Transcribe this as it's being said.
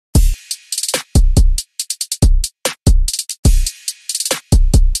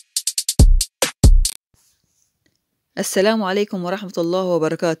السلام عليكم ورحمة الله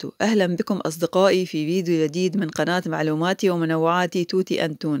وبركاته. أهلا بكم أصدقائي في فيديو جديد من قناة معلوماتي ومنوعاتي توتي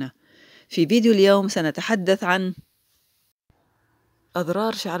أنتونا. في فيديو اليوم سنتحدث عن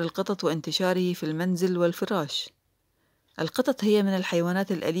أضرار شعر القطط وانتشاره في المنزل والفراش. القطط هي من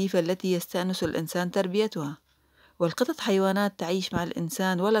الحيوانات الأليفة التي يستأنس الإنسان تربيتها، والقطط حيوانات تعيش مع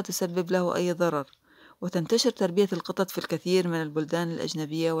الإنسان ولا تسبب له أي ضرر، وتنتشر تربية القطط في الكثير من البلدان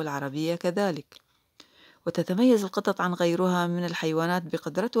الأجنبية والعربية كذلك. وتتميز القطط عن غيرها من الحيوانات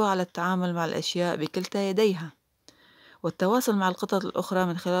بقدرتها على التعامل مع الأشياء بكلتا يديها، والتواصل مع القطط الأخرى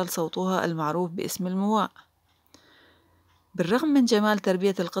من خلال صوتها المعروف باسم المواء. بالرغم من جمال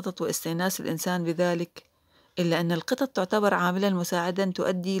تربية القطط واستئناس الإنسان بذلك، إلا أن القطط تعتبر عاملاً مساعداً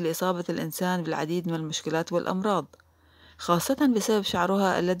تؤدي لإصابة الإنسان بالعديد من المشكلات والأمراض، خاصة بسبب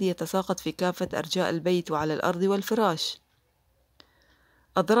شعرها الذي يتساقط في كافة أرجاء البيت وعلى الأرض والفراش.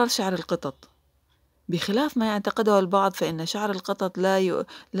 أضرار شعر القطط: بخلاف ما يعتقده البعض، فإن شعر القطط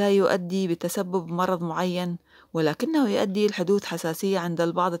لا يؤدي بتسبب مرض معين، ولكنه يؤدي لحدوث حساسية عند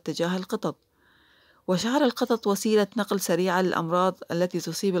البعض اتجاه القطط. وشعر القطط وسيلة نقل سريعة للأمراض التي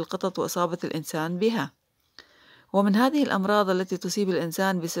تصيب القطط وإصابة الإنسان بها. ومن هذه الأمراض التي تصيب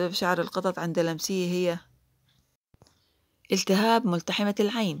الإنسان بسبب شعر القطط عند لمسه هي التهاب ملتحمة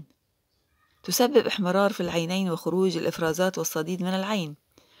العين، تسبب احمرار في العينين وخروج الإفرازات والصديد من العين،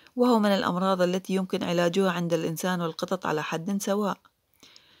 وهو من الأمراض التي يمكن علاجها عند الإنسان والقطط على حد سواء،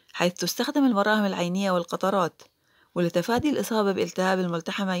 حيث تستخدم المراهم العينية والقطرات. ولتفادي الإصابة بالتهاب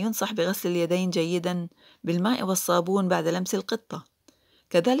الملتحمة ينصح بغسل اليدين جيدا بالماء والصابون بعد لمس القطة.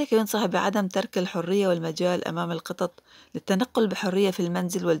 كذلك ينصح بعدم ترك الحرية والمجال أمام القطط للتنقل بحرية في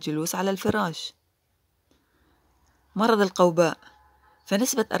المنزل والجلوس على الفراش. مرض القوباء: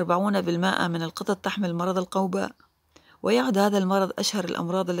 فنسبة 40% من القطط تحمل مرض القوباء، ويعد هذا المرض أشهر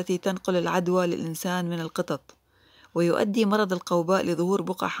الأمراض التي تنقل العدوى للإنسان من القطط. ويؤدي مرض القوباء لظهور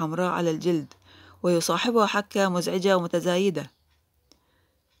بقع حمراء على الجلد، ويصاحبها حكة مزعجة ومتزايدة.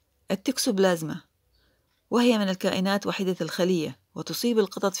 التكسوبلازما، وهي من الكائنات وحيدة الخلية، وتصيب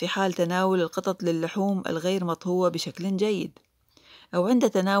القطط في حال تناول القطط للحوم الغير مطهوة بشكل جيد، أو عند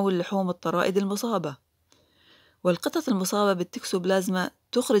تناول لحوم الطرائد المصابة. والقطط المصابة بالتكسوبلازما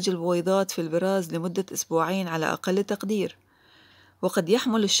تخرج البويضات في البراز لمدة أسبوعين على أقل تقدير، وقد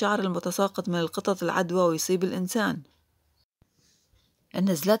يحمل الشعر المتساقط من القطط العدوى ويصيب الإنسان.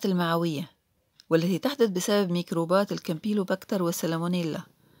 النزلات المعوية، والتي تحدث بسبب ميكروبات الكامبيلوباكتر والسالمونيلا،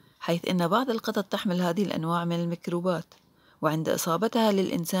 حيث إن بعض القطط تحمل هذه الأنواع من الميكروبات، وعند إصابتها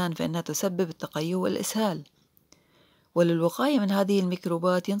للإنسان فإنها تسبب التقيؤ والإسهال. وللوقاية من هذه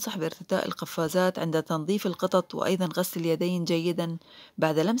الميكروبات ينصح بارتداء القفازات عند تنظيف القطط، وأيضا غسل اليدين جيدا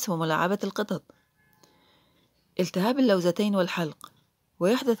بعد لمس وملاعبة القطط. التهاب اللوزتين والحلق،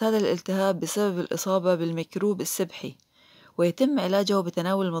 ويحدث هذا الالتهاب بسبب الإصابة بالميكروب السبحي، ويتم علاجه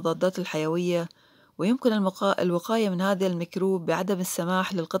بتناول المضادات الحيوية. ويمكن الوقاية من هذا الميكروب بعدم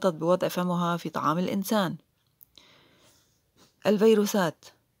السماح للقطط بوضع فمها في طعام الإنسان. الفيروسات: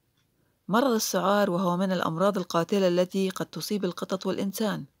 مرض السعار، وهو من الأمراض القاتلة التي قد تصيب القطط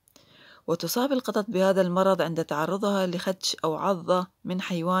والإنسان، وتصاب القطط بهذا المرض عند تعرضها لخدش أو عضة من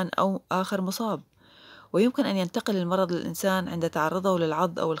حيوان أو آخر مصاب. ويمكن أن ينتقل المرض للإنسان عند تعرضه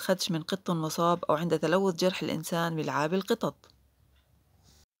للعض أو الخدش من قط مصاب، أو عند تلوث جرح الإنسان بلعاب القطط.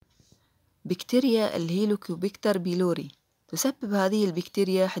 بكتيريا الهيليكوبيكتر بيلوري، تسبب هذه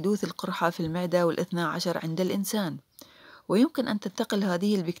البكتيريا حدوث القرحة في المعدة والاثنى عشر عند الإنسان، ويمكن أن تنتقل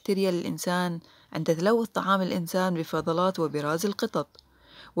هذه البكتيريا للإنسان عند تلوث طعام الإنسان بفضلات وبراز القطط.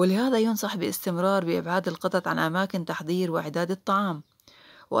 ولهذا ينصح باستمرار بإبعاد القطط عن أماكن تحضير وإعداد الطعام،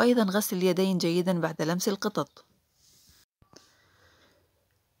 وأيضا غسل اليدين جيدا بعد لمس القطط.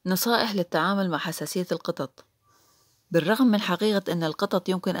 نصائح للتعامل مع حساسية القطط: بالرغم من حقيقة أن القطط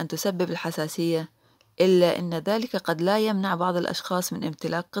يمكن أن تسبب الحساسية، إلا أن ذلك قد لا يمنع بعض الأشخاص من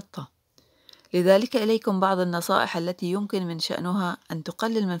امتلاك قطة. لذلك إليكم بعض النصائح التي يمكن من شأنها أن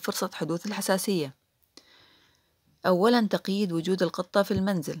تقلل من فرصة حدوث الحساسية. أولاً، تقييد وجود القطة في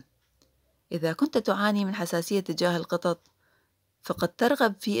المنزل. إذا كنت تعاني من حساسية تجاه القطط، فقد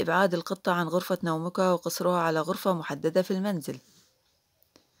ترغب في إبعاد القطة عن غرفة نومك وقصرها على غرفة محددة في المنزل.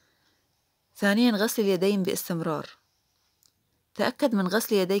 ثانياً، غسل اليدين باستمرار. تأكد من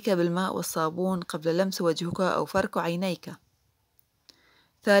غسل يديك بالماء والصابون قبل لمس وجهك أو فرك عينيك.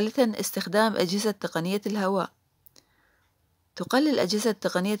 ثالثاً، استخدام أجهزة تقنية الهواء. تقلل أجهزة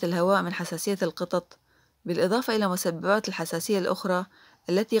تقنية الهواء من حساسية القطط، بالإضافة إلى مسببات الحساسية الأخرى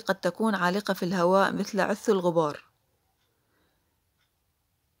التي قد تكون عالقة في الهواء مثل عث الغبار.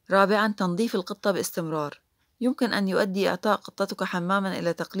 رابعاً، تنظيف القطة باستمرار. يمكن أن يؤدي إعطاء قطتك حماماً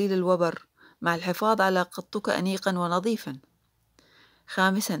إلى تقليل الوبر، مع الحفاظ على قطك أنيقا ونظيفا.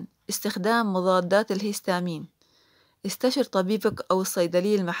 5. استخدام مضادات الهستامين. استشر طبيبك أو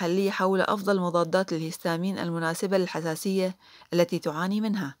الصيدلية المحلية حول أفضل مضادات الهستامين المناسبة للحساسية التي تعاني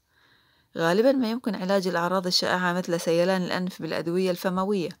منها. غالبا ما يمكن علاج الأعراض الشائعة مثل سيلان الأنف بالأدوية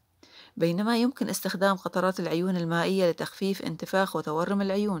الفموية، بينما يمكن استخدام قطرات العيون المائية لتخفيف انتفاخ وتورم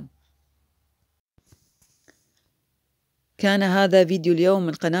العيون. كان هذا فيديو اليوم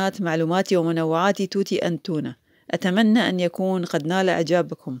من قناة معلوماتي ومنوعاتي توتي أنتونا. أتمنى أن يكون قد نال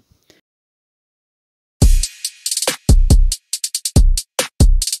إعجابكم.